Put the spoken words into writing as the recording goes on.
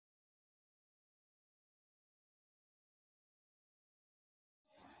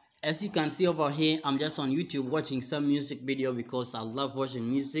As you can see over here, I'm just on YouTube watching some music video because I love watching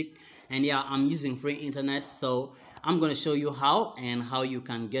music. And yeah, I'm using free internet, so I'm going to show you how you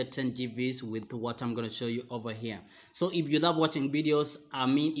can get 10 GBs with what I'm going to show you over here. So if you love watching videos,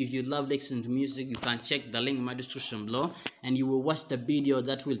 if you love listening to music, you can check the link in my description below and you will watch the video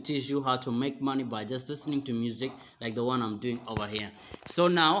that will teach you how to make money by just listening to music like the one I'm doing over here. So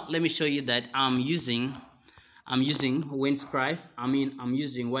now let me show you that I'm using Windscribe. I'm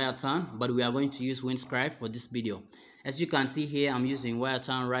using Wireturn, but we are going to use Windscribe for this video. As you can see here, I'm using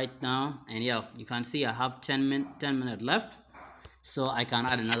Wireturn right now, and yeah, you can see I have 10 minutes left, so I can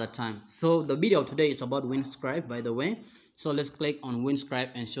add another time. So the video today is about Windscribe, by the way. So let's click on Windscribe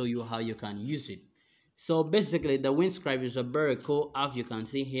and show you how you can use it. So basically, the Windscribe is a very cool app. You can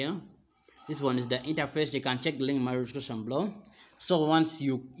see here. This one is the interface. You can check the link in my description below. So once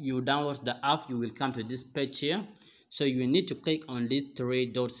you download the app, you will come to this page here. So you need to click on these three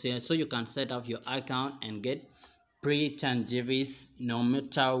dots here so you can set up your account and get free 10 GBs no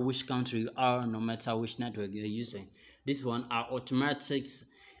matter which country you are, no matter which network you're using. This one are automatic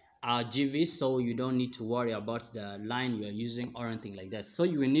GBs, so you don't need to worry about the line you are using or anything like that. So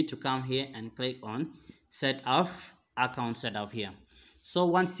you will need to come here and click on set up account setup here. So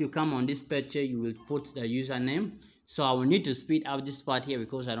once you come on this page here, you will put the username. So I will need to speed up this part here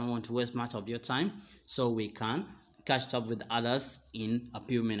because I don't want to waste much of your time, so we can catch up with others in a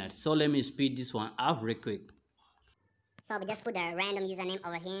few minutes. So let me speed this one up real quick. So we just put a random username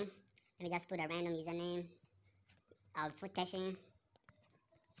over here. Let me just put a random username. I'll put testing.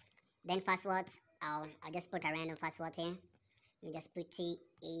 Then passwords. I'll just put a random password here. Let me just put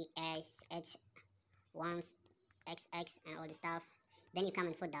TESH once XX and all the stuff. Then you come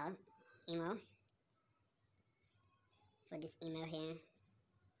and put the email. Put this email here.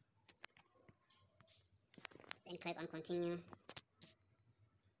 Then click on continue.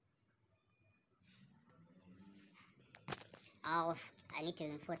 I need to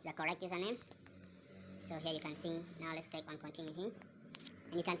put the correct username. So here you can see. Now let's click on continue here.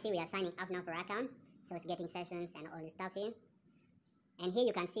 And you can see we are signing up now for our account. So it's getting sessions and all this stuff here. And here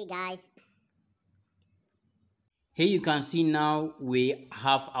you can see, guys. Here you can see now we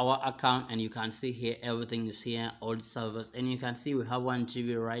have our account, and you can see here everything is here, all the servers, and you can see we have 1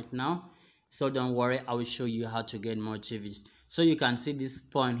 GB right now. So don't worry, I will show you how to get more GBs. So you can see this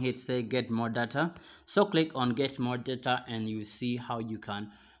point here say get more data. So click on get more data and you see how you can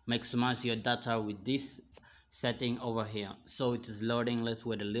maximize your data with this setting over here. So it is loading. Let's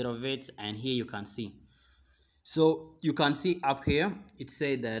wait a little bit, and here you can see. So you can see up here it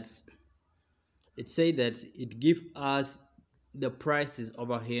say that it gives us the prices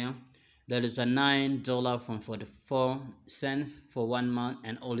over here. There is a $9.44 for 1 month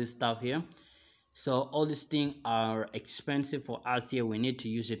and all this stuff here. So all these things are expensive for us here. We need to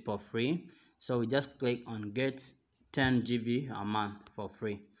use it for free. So we just click on get 10 GB a month for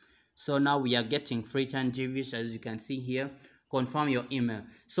free. So now we are getting free 10 GBs, as you can see here. Confirm your email.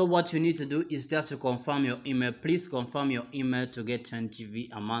 So what you need to do is just to confirm your email. Please confirm your email to get 10 GB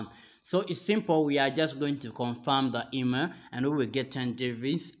a month. So it's simple. We are just going to confirm the email and we will get 10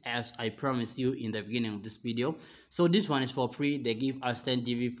 GBs as I promised you in the beginning of this video. So this one is for free. They give us 10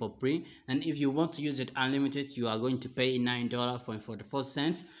 GB for free, and if you want to use it unlimited, you are going to pay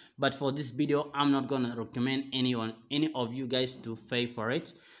 $9.44. But for this video, I'm not going to recommend any of you guys to pay for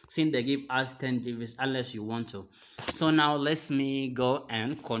it, since they give us 10 GBs unless you want to. So now let me go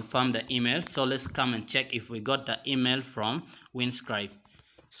and confirm the email. So let's come and check if we got the email from Windscribe.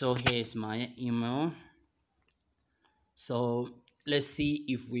 So here's my email. So let's see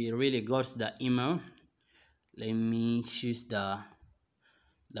if we really got the email. Let me choose the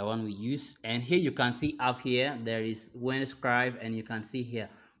one we use, and here you can see up here there is Windscribe, and you can see here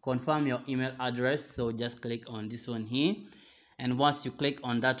confirm your email address. So just click on this one here, and once you click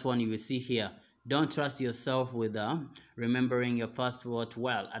on that one, you will see here don't trust yourself with remembering your password.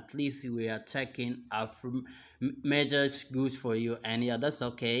 Well, at least we are taking our measures good for you, and yeah, that's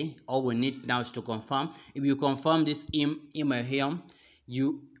okay. All we need now is to confirm. If you confirm this email here,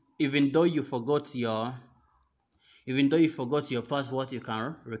 even though you forgot your password, you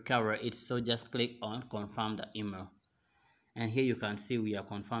can recover it. So just click on confirm the email, and here you can see we are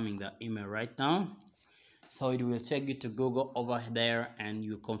confirming the email right now. So it will take you to Google over there and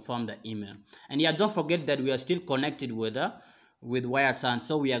you confirm the email. And yeah, don't forget that we are still connected with Wireturn.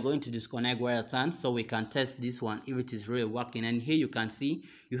 So we are going to disconnect Wireturn so we can test this one if it is really working. And here you can see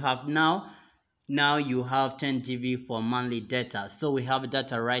you have now you have 10 GB for monthly data. So we have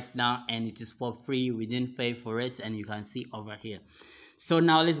data right now and it is for free. We didn't pay for it, and you can see over here. So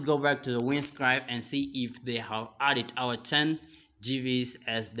now let's go back to the Windscribe and see if they have added our 10 GVs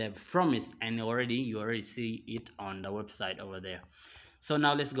as they promised, and you already see it on the website over there. So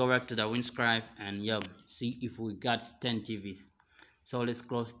now let's go back to the Windscribe and see if we got 10 GVs. So let's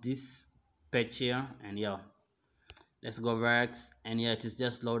close this page here and let's go back, and it is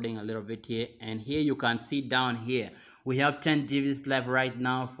just loading a little bit here, and here you can see down here we have 10 GBs left right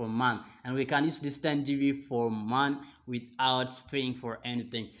now for month, and we can use this 10 GB for month without paying for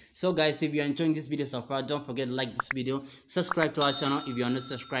anything. So guys, if you're enjoying this video so far, don't forget to like this video, subscribe to our channel if you're not a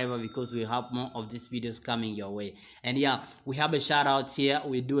subscriber, because we have more of these videos coming your way. And we have a shout out here.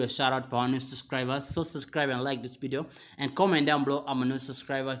 We do a shout out for our new subscribers, so subscribe and like this video and comment down below I'm a new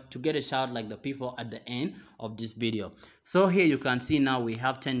subscriber to get a shout out like the people at the end of this video. So here you can see now we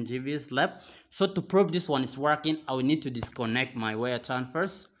have 10 GBs left. So to prove this one is working, I will need to disconnect my wire turn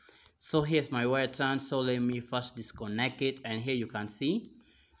first. So here's my wire turn, so let me first disconnect it, and here you can see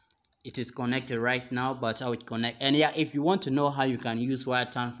it is connected right now, but I would connect. And if you want to know how you can use wire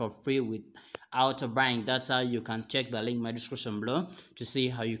turn for free without buying data, you can check the link in my description below to see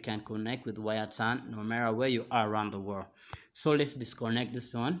how you can connect with wire turn no matter where you are around the world. So let's disconnect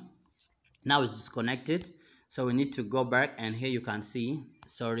this one. Now it's disconnected, so we need to go back, and here you can see,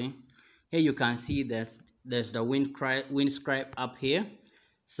 here you can see that there's the Windscribe app here.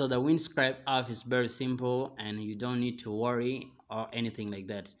 So the Windscribe app is very simple, and you don't need to worry or anything like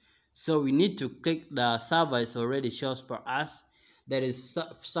that. So we need to click the server. It already shows for us. There is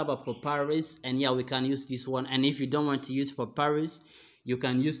server for Paris, and we can use this one. And if you don't want to use for Paris, you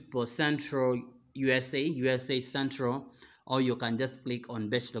can use for Central USA Central, or you can just click on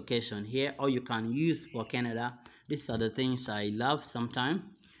best location here, or you can use for Canada. These are the things I love sometimes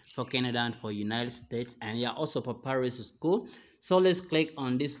for Canada and for United States, and also for Paris is cool. So let's click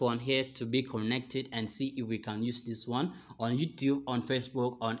on this one here to be connected and see if we can use this one on YouTube, on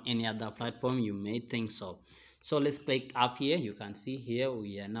Facebook, on any other platform you may think so. So let's click up here. You can see here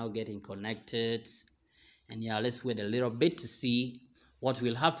we are now getting connected, and let's wait a little bit to see what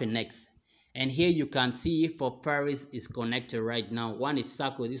will happen next. And here you can see for Paris is connected right now. One is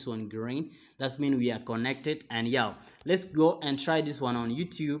circle, this one green. That means we are connected. And let's go and try this one on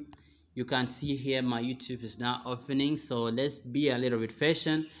YouTube. You can see here my YouTube is now opening, so let's be a little bit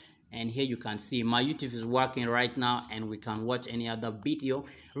patient. And here you can see my YouTube is working right now, and we can watch any other video.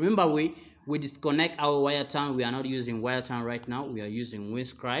 Remember, we disconnect our wire turn. We are not using wire turn right now, we are using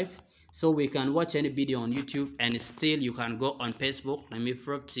Windscribe. So we can watch any video on YouTube, and still you can go on Facebook. Let me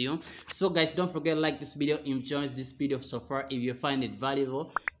prove to you. So guys, don't forget to like this video, enjoy this video so far. If you find it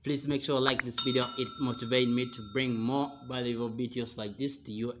valuable, please make sure to like this video. It motivates me to bring more valuable videos like this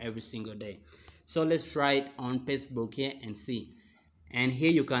to you every single day. So let's try it on Facebook here and see. And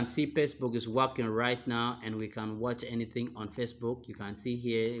here you can see Facebook is working right now, and we can watch anything on Facebook. You can see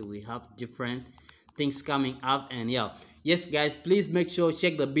here we have different things coming up. And yes guys, please make sure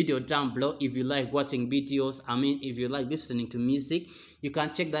check the video down below if you like watching videos. If you like listening to music, you can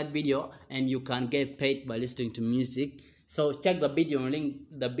check that video and you can get paid by listening to music. So check the video link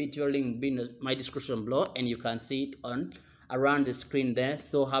in my description below, and you can see it on around the screen there.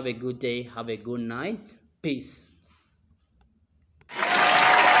 So have a good day, have a good night, peace.